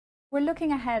We're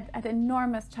looking ahead at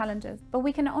enormous challenges, but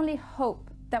we can only hope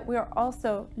that we're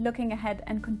also looking ahead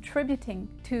and contributing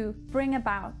to bring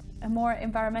about a more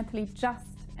environmentally just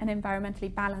and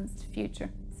environmentally balanced future.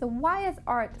 So why is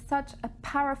art such a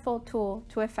powerful tool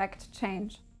to effect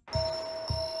change?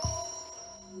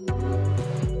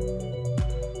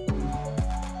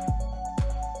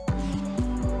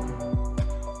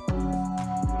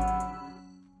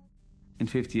 In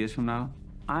 50 years from now,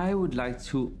 I would like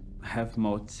to have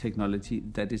more technology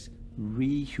that is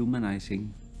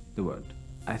rehumanizing the world.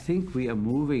 I think we are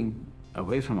moving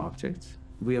away from objects.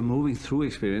 We are moving through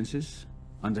experiences,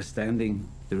 understanding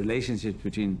the relationship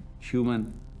between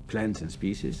human, plants, and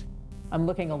species. I'm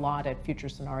looking a lot at future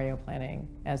scenario planning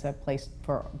as a place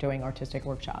for doing artistic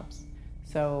workshops.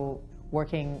 So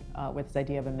working with this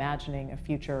idea of imagining a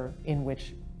future in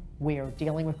which we are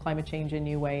dealing with climate change in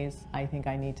new ways, I think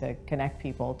I need to connect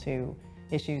people to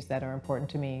issues that are important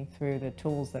to me through the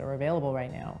tools that are available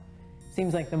right now.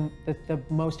 Seems like the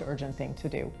most urgent thing to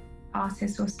do.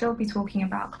 Artists will still be talking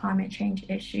about climate change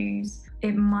issues.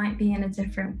 It might be in a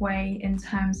different way in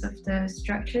terms of the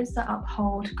structures that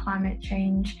uphold climate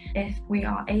change. If we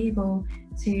are able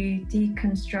to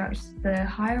deconstruct the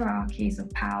hierarchies of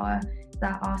power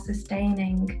that are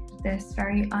sustaining this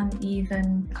very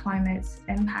uneven climate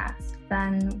impact,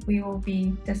 then we will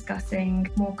be discussing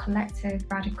more collective,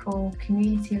 radical,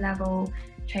 community-level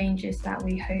changes that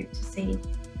we hope to see.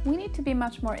 We need to be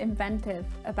much more inventive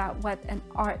about what an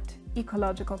art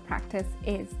ecological practice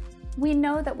is. We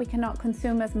know that we cannot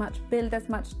consume as much, build as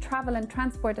much, travel and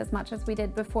transport as much as we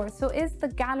did before. So is the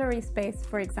gallery space,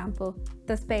 for example,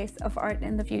 the space of art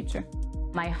in the future?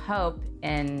 My hope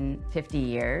in 50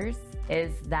 years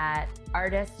is that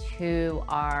artists who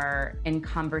are in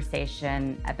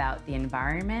conversation about the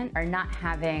environment are not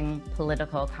having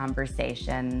political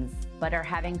conversations, but are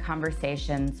having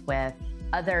conversations with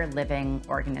other living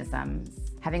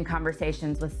organisms, having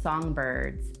conversations with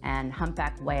songbirds and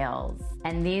humpback whales.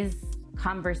 And these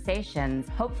conversations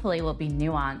hopefully will be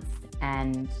nuanced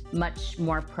and much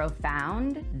more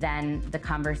profound than the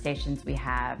conversations we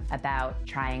have about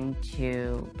trying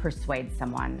to persuade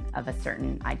someone of a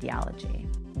certain ideology.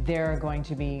 There are going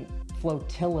to be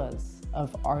flotillas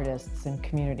of artists and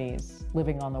communities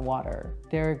living on the water.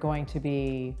 There are going to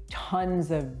be tons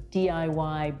of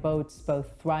DIY boats both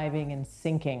thriving and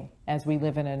sinking as we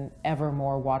live in an ever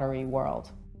more watery world.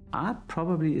 Art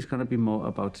probably is going to be more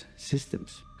about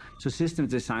systems. So system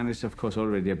design is, of course,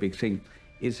 already a big thing.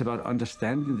 It's about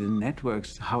understanding the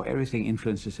networks, how everything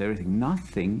influences everything.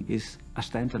 Nothing is a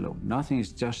standalone. Nothing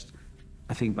is just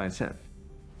a thing by itself.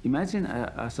 Imagine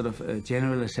a sort of a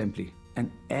general assembly, and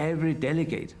every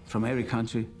delegate from every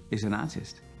country is an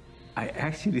artist. I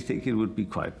actually think it would be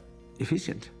quite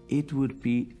efficient. It would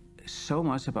be so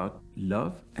much about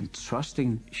love and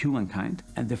trusting humankind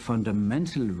and the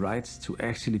fundamental rights to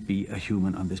actually be a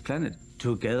human on this planet,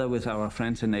 together with our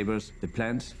friends and neighbors, the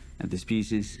plants and the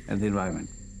species and the environment.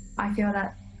 I feel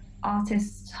that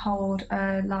artists hold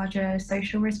a larger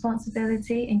social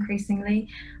responsibility increasingly,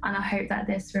 and I hope that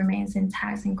this remains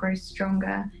intact and grows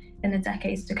stronger in the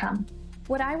decades to come.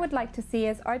 What I would like to see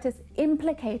is artists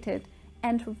implicated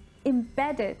and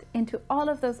embedded into all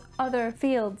of those other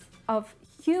fields of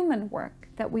human work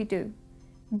that we do,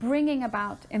 bringing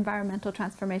about environmental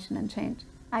transformation and change.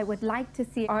 I would like to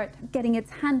see art getting its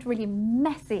hand really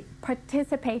messy,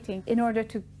 participating in order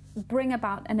to bring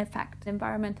about an effect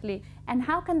environmentally. And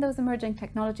how can those emerging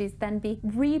technologies then be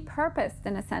repurposed,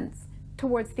 in a sense,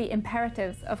 towards the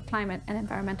imperatives of climate and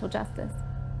environmental justice?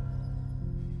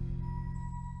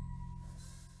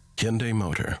 Hyundai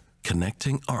Motor,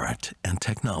 connecting art and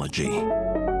technology.